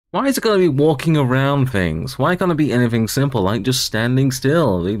Why is it gonna be walking around things? Why can't it be anything simple, like just standing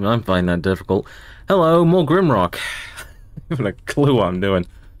still? Even I find that difficult. Hello, more Grimrock. I haven't a clue what I'm doing.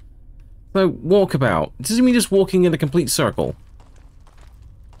 So, walkabout. Does it mean just walking in a complete circle?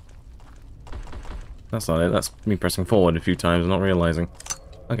 That's not it. That's me pressing forward a few times and not realizing.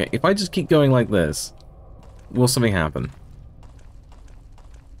 Okay, if I just keep going like this, will something happen?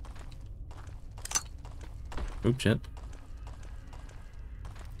 Oops, shit.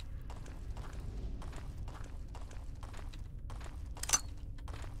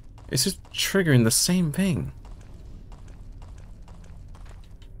 It's just triggering the same thing.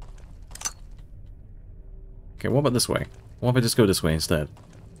 Okay, what about this way? What if I just go this way instead?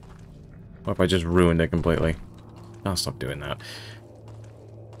 What if I just ruined it completely? I'll stop doing that.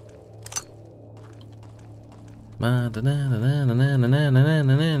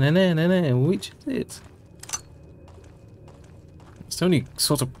 Which is it? It's the only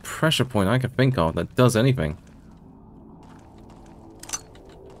sort of pressure point I can think of that does anything.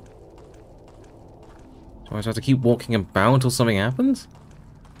 Do I just have to keep walking about until something happens?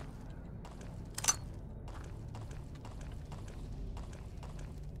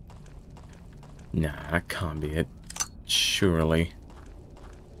 Nah, that can't be it. Surely.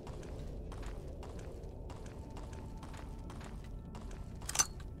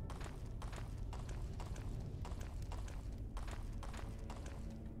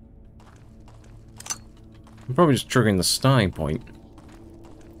 I'm probably just triggering the starting point.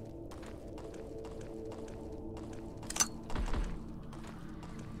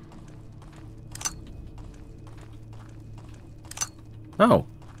 Oh.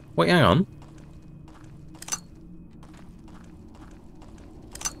 Wait, hang on.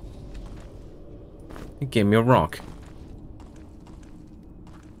 It gave me a rock.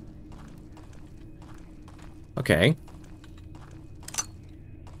 Okay.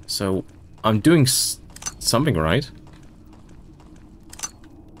 So, I'm doing something right.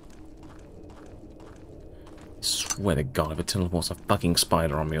 Swear to God, if it teleports a fucking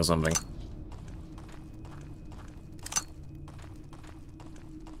spider on me or something.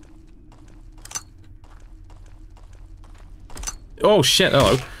 Oh shit,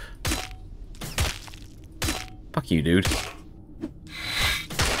 hello. Fuck you, dude.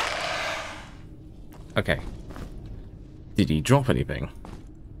 Okay. Did he drop anything?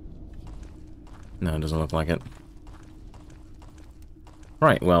 No, it doesn't look like it.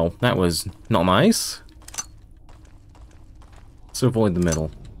 Right, well, that was not nice. So avoid the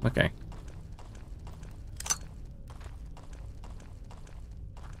middle. Okay.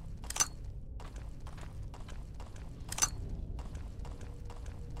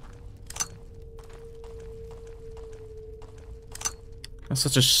 That's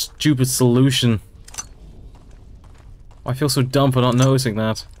such a stupid solution. I feel so dumb for not noticing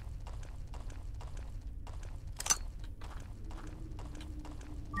that.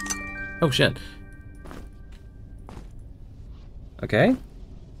 Oh shit. Okay.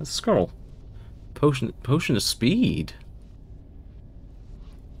 That's a scroll. Potion of speed.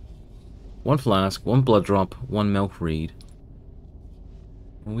 1 flask, 1 blood drop, 1 milk reed.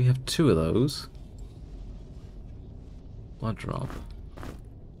 Well, we have 2 of those. Blood drop.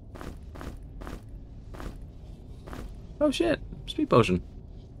 Oh shit, speed potion.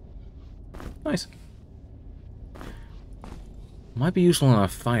 Nice. Might be useful in our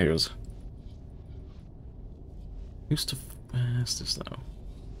fires. Used to fastest though.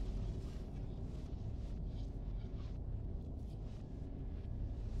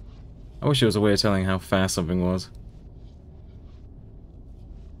 I wish there was a way of telling how fast something was.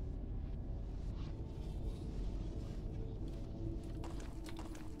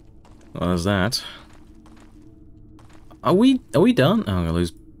 Well, there's that. Are we done? Oh, I'm gonna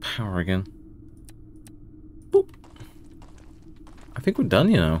lose power again. Boop. I think we're done,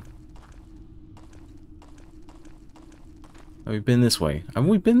 you know. Have we been this way? Have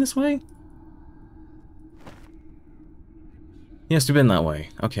we been this way? Yes, we've been that way.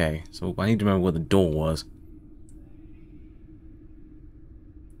 Okay, so I need to remember where the door was.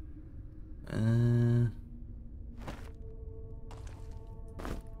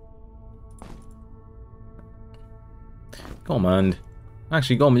 Gourmand.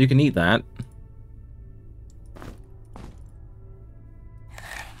 Actually, Gourmand, you can eat that.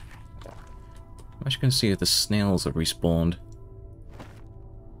 I'm actually going to see if the snails have respawned.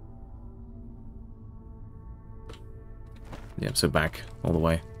 Yep, so back all the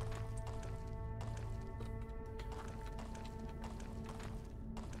way.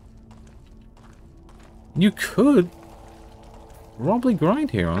 You could probably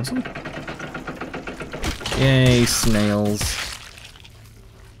grind here, honestly. Yay, snails.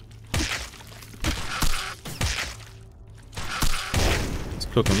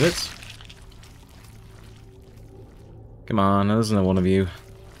 cooking bits. Come on, there's another one of you.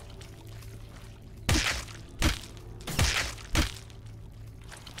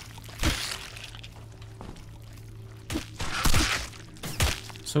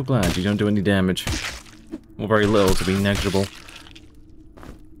 So glad you don't do any damage. Or very little to be negligible.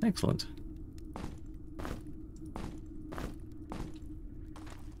 Excellent.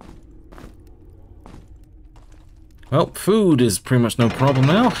 Well, food is pretty much no problem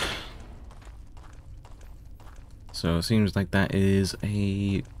now. So it seems like that is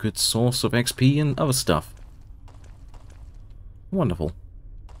a good source of XP and other stuff. Wonderful.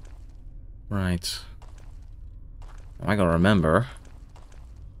 Right. I gotta remember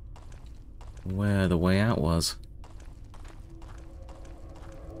where the way out was.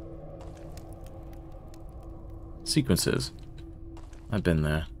 Sequences. I've been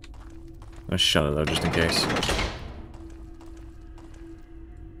there. I'm gonna shut it though, just in case.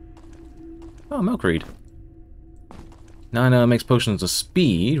 Oh, milk reed. Now I know it makes potions of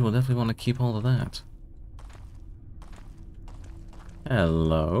speed. We'll definitely want to keep all of that.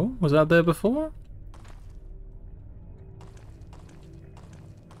 Hello? Was that there before?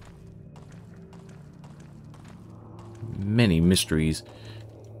 Many mysteries.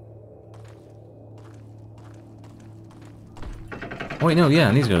 Oh wait, no, yeah,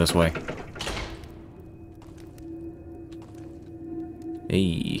 I need to go this way.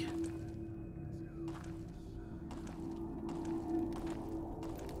 Hey.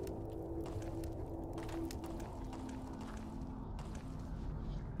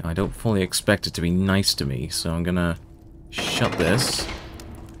 I don't fully expect it to be nice to me, so I'm gonna shut this.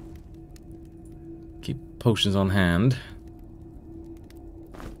 Keep potions on hand.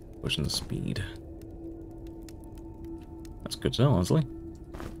 Potion of speed. That's good to know, honestly.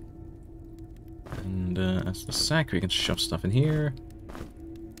 And that's the sack. We can shove stuff in here.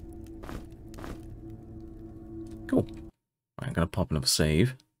 Cool. I'm gonna pop another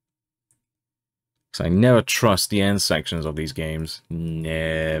save. Because I never trust the end sections of these games.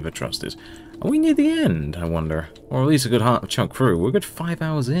 Never trust it. Are we near the end, I wonder? Or at least a good chunk through. We're a good 5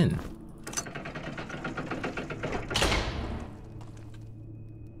 hours in.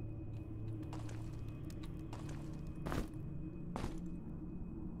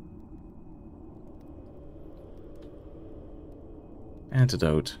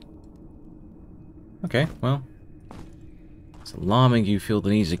 Antidote. Okay, well. It's alarming you feel the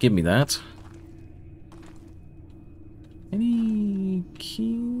need to give me that. Any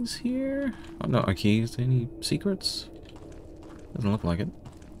keys here? Oh, no, keys. Any secrets? Doesn't look like it.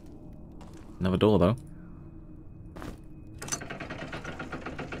 Another door, though.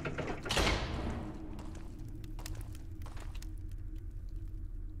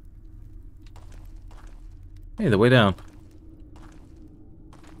 Hey, the way down.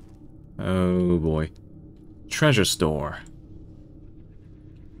 Oh, boy. Treasure store.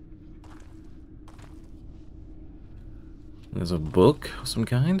 There's a book of some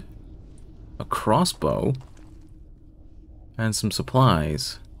kind, a crossbow, and some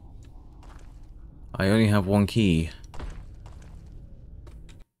supplies. I only have one key.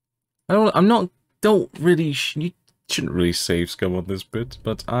 Don't really, you shouldn't really save scum on this bit,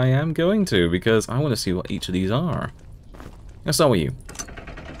 but I am going to, because I want to see what each of these are. Let's start with you.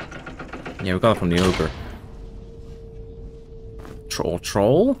 Yeah, we got it from the ogre.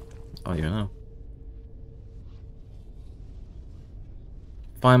 Troll? Oh, you know.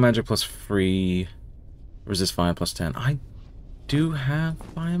 Fire magic plus 3. Resist fire plus 10. I do have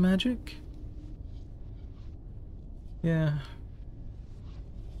fire magic? Yeah.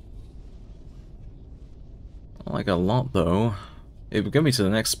 Not like a lot, though. It would get me to the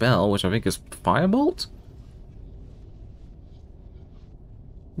next spell, which I think is Firebolt?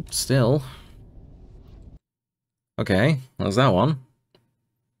 Still. Okay, there's that one.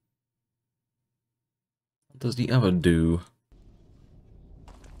 What does the other do?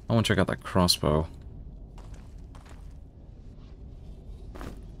 I want to check out that crossbow.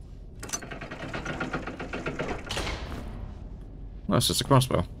 No, it's just a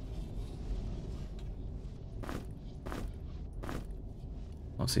crossbow.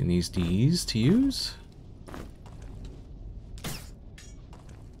 Also needs these to use.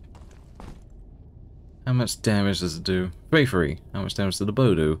 How much damage does it do? 33. How much damage did the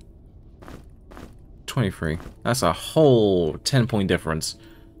bow do? 23. That's a whole 10-point difference.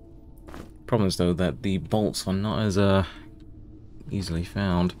 Problem is, though, that the bolts are not as easily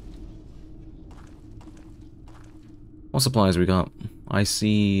found. What supplies we got? I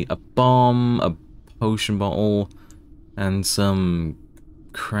see a bomb, a potion bottle, and some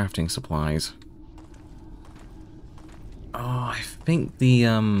crafting supplies. I think the,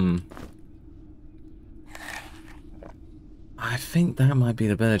 I think that might be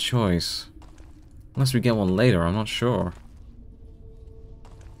the better choice. Unless we get one later, I'm not sure.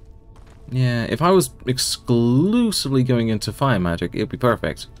 Yeah, if I was exclusively going into fire magic, it'd be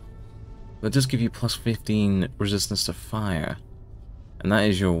perfect. That does give you plus 15 resistance to fire. And that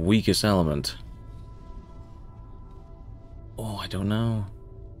is your weakest element. Oh, I don't know.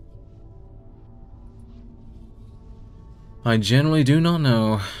 I generally do not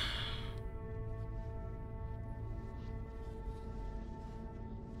know.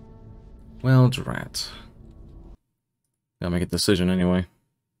 Well, drat. Gotta make a decision anyway.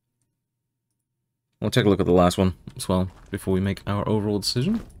 We'll take a look at the last one as well before we make our overall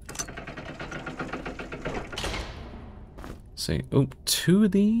decision. See, oh, 2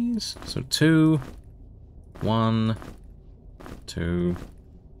 of these. So 2, 1, 2,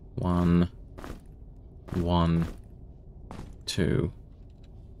 1, 1, 2.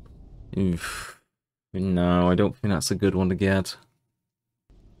 Oof. No, I don't think that's a good one to get.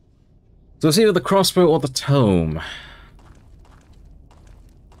 So it's either the crossbow or the tome.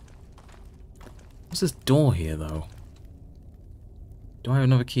 What's this door here, though? Do I have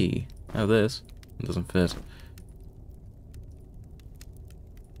another key? I have this. It doesn't fit.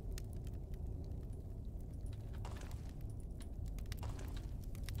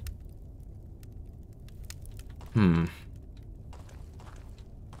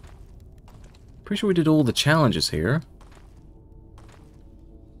 Pretty sure we did all the challenges here.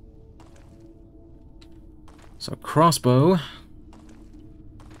 So, crossbow.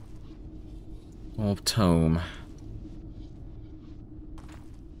 Or tome.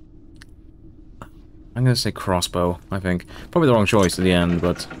 I'm gonna say crossbow, I think. Probably the wrong choice at the end,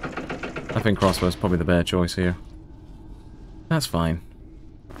 but I think crossbow is probably the better choice here. That's fine.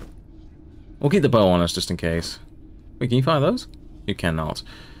 We'll keep the bow on us just in case. Wait, can you fire those? You cannot.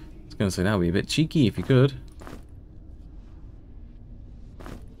 I was gonna say that would be a bit cheeky if you could.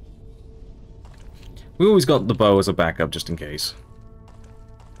 We always got the bow as a backup just in case.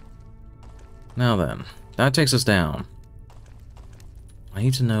 Now then, that takes us down. I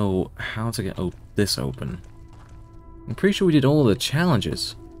need to know how to get this open. I'm pretty sure we did all the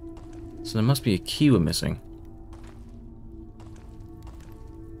challenges. So there must be a key we're missing.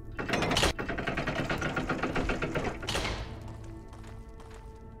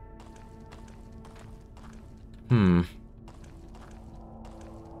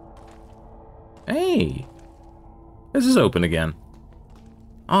 Hey! This is open again.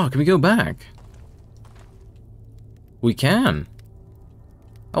 Oh, can we go back? We can.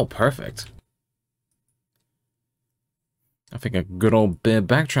 Oh, perfect. I think a good old bit of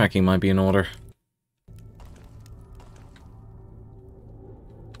backtracking might be in order.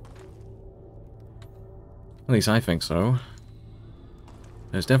 At least I think so.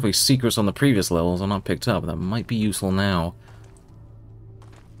 There's definitely secrets on the previous levels I've not picked up that might be useful now.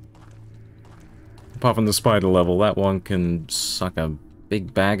 Apart from the spider level, that one can suck a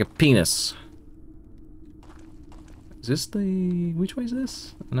big bag of penis. Is this the... which way is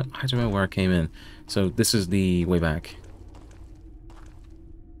this? I don't know where I came in. So this is the way back.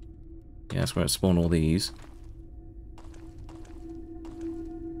 Yeah, that's where it spawned all these.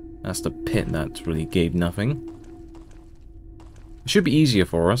 That's the pit that really gave nothing. It should be easier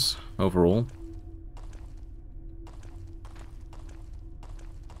for us, overall.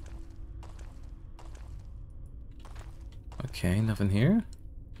 Okay, nothing here.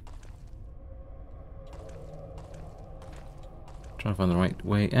 Trying to find the right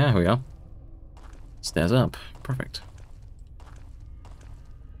way. Ah, here we are. Stairs up. Perfect.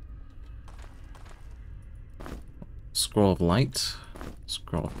 Scroll of light.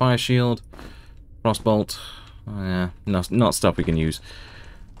 Scroll of fire shield. Frostbolt. Oh, yeah, not stuff we can use.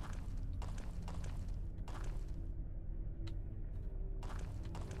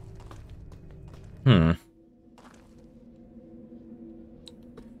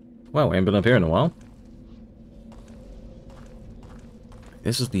 Well, we ain't been up here in a while.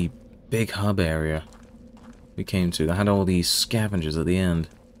 This is the big hub area we came to that had all these scavengers at the end.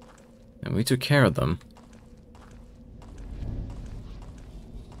 And we took care of them.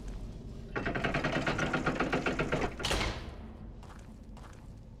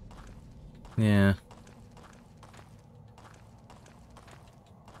 Yeah.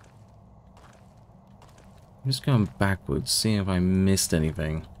 I'm just going backwards, seeing if I missed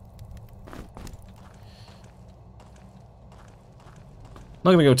anything.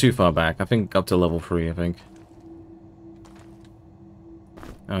 Not gonna go too far back. I think up to level 3, I think.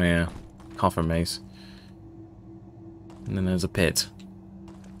 Oh yeah. Coffer mace. And then there's a pit.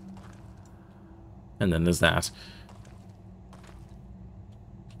 And then there's that.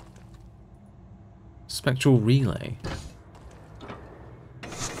 Spectral relay.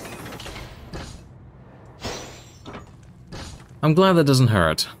 I'm glad that doesn't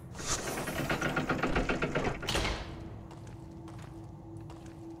hurt.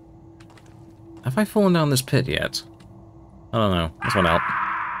 Have I fallen down this pit yet? I don't know. This one out.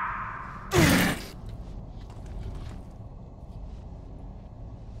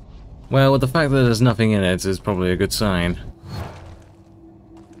 Well, with the fact that there's nothing in it is probably a good sign.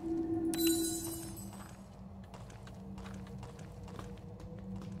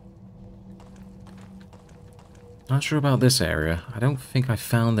 Not sure about this area. I don't think I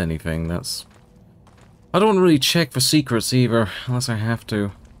found anything that's... I don't really check for secrets either, unless I have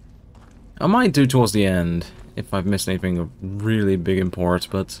to. I might do towards the end, if I've missed anything of really big import,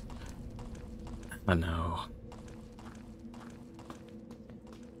 but... I know.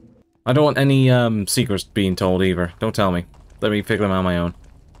 I don't want any secrets being told either. Don't tell me. Let me figure them out on my own.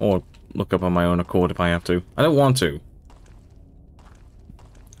 Or look up on my own accord if I have to. I don't want to.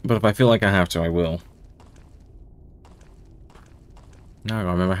 But if I feel like I have to, I will. Now I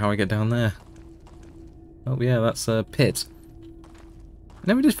remember how I get down there. Oh yeah, that's a pit.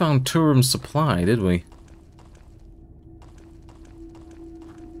 Never did found Turam's supply, did we?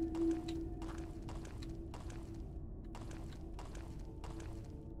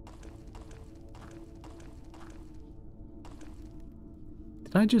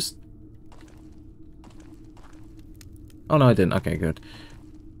 Did I just... Oh no, I didn't. Okay, good.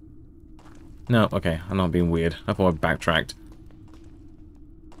 No, okay, I'm not being weird. I thought I backtracked.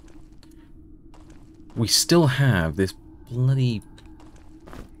 We still have this bloody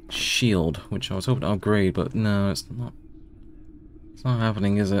shield, which I was hoping to upgrade, but no, it's not. It's not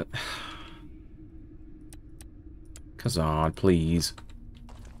happening, is it? Kazard, please.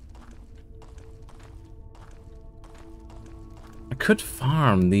 I could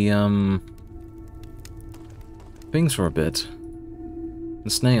farm the things for a bit. The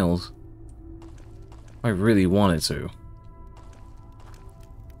snails. If I really wanted to.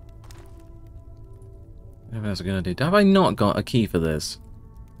 Maybe that's a good idea. Have I not got a key for this?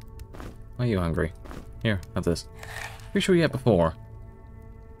 Are you hungry? Here, have this. Pretty sure you had before.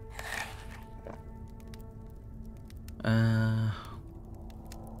 Yeah,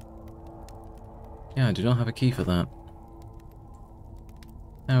 I do not have a key for that.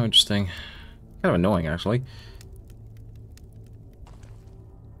 Oh, interesting. Kind of annoying, actually.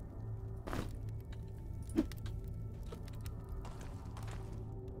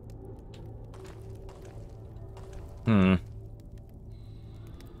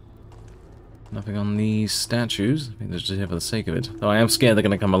 Nothing on these statues. I think they're just here for the sake of it. Though I am scared they're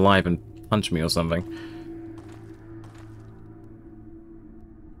going to come alive and punch me or something.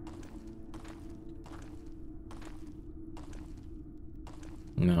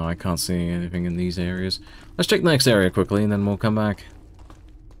 No, I can't see anything in these areas. Let's check the next area quickly and then we'll come back.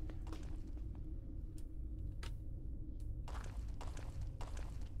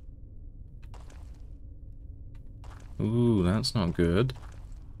 Ooh, that's not good.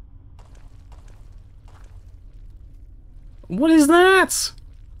 What is that?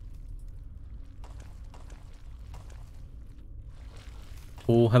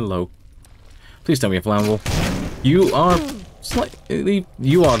 Oh, hello. Please tell me you're flammable. You are slightly...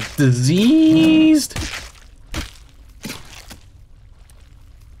 You are diseased?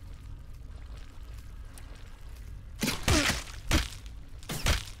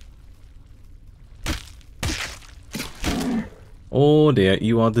 Oh dear,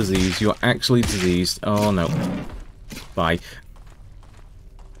 you are diseased. You are actually diseased. Oh no. Bye.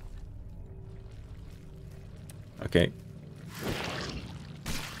 Okay.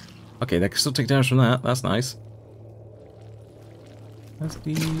 Okay, they can still take damage from that. That's nice. That's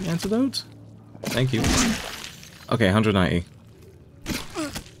the antidote? Thank you. Okay, 190.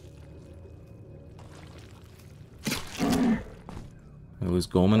 I lose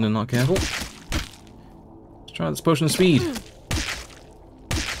Gorman and not careful. Let's try this potion of speed.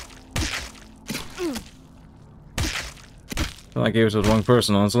 I feel like I gave it to the wrong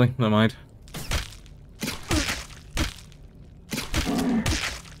person, honestly. Never mind.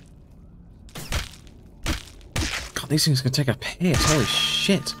 God, these things can take a piss. Holy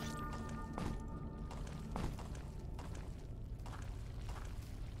shit.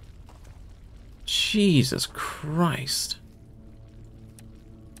 Jesus Christ.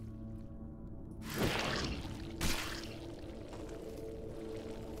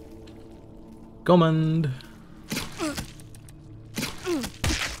 Command.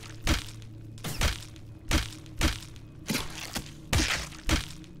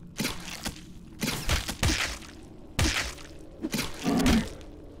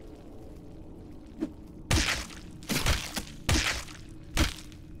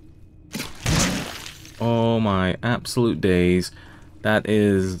 my absolute days. That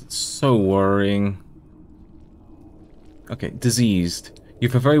is so worrying. Okay, diseased. You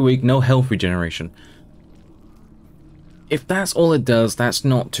feel very weak, no health regeneration. If that's all it does, that's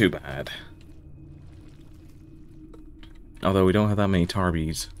not too bad. Although we don't have that many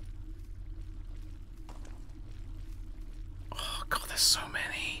Tarbies. Oh god, there's so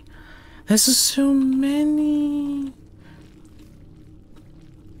many. There's just so many.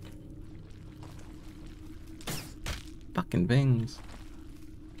 Fucking things.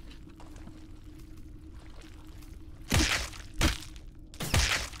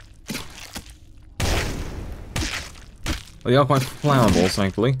 Well, they are quite flammable,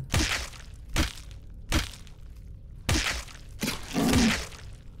 thankfully.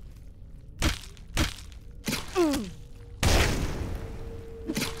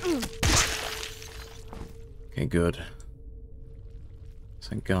 Okay, good.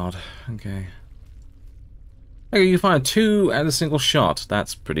 Thank God. Okay. Okay, you fired 2 at a single shot.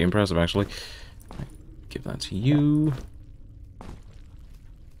 That's pretty impressive, actually. Give that to you.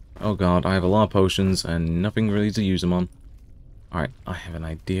 Oh god, I have a lot of potions and nothing really to use them on. Alright, I have an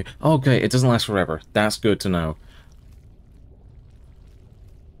idea. Okay, it doesn't last forever. That's good to know.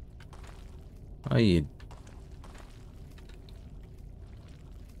 Oh, you...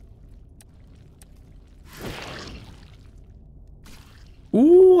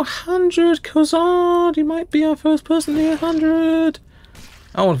 Ooh, 100! Khazad! You might be our first person to get 100!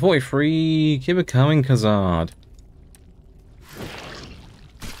 Oh, and 43! Keep it coming, Khazad.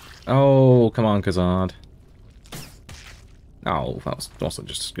 Oh, come on, Khazad. Oh, that was also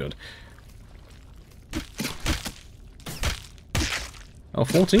just as good. Oh,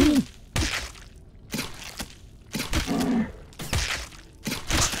 14!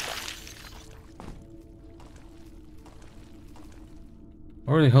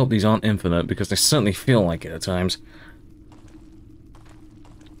 I really hope these aren't infinite, because they certainly feel like it at times.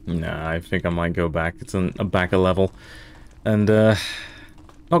 Nah, I think I might go back. It's a back a level. And,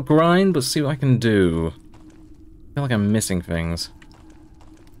 not grind, but see what I can do. I feel like I'm missing things.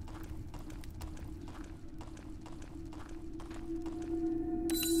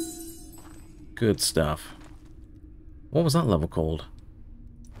 Good stuff. What was that level called?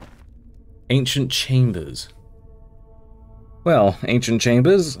 Ancient Chambers. Well, Ancient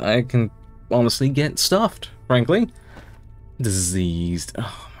Chambers, I can honestly get stuffed, frankly. Diseased.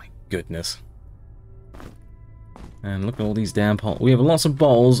 Oh my goodness. And look at all these damn pots. We have lots of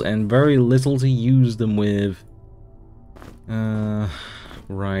bottles and very little to use them with.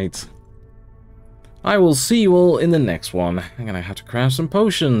 Right. I will see you all in the next one. I'm gonna have to craft some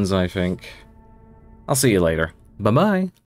potions, I think. I'll see you later. Bye-bye.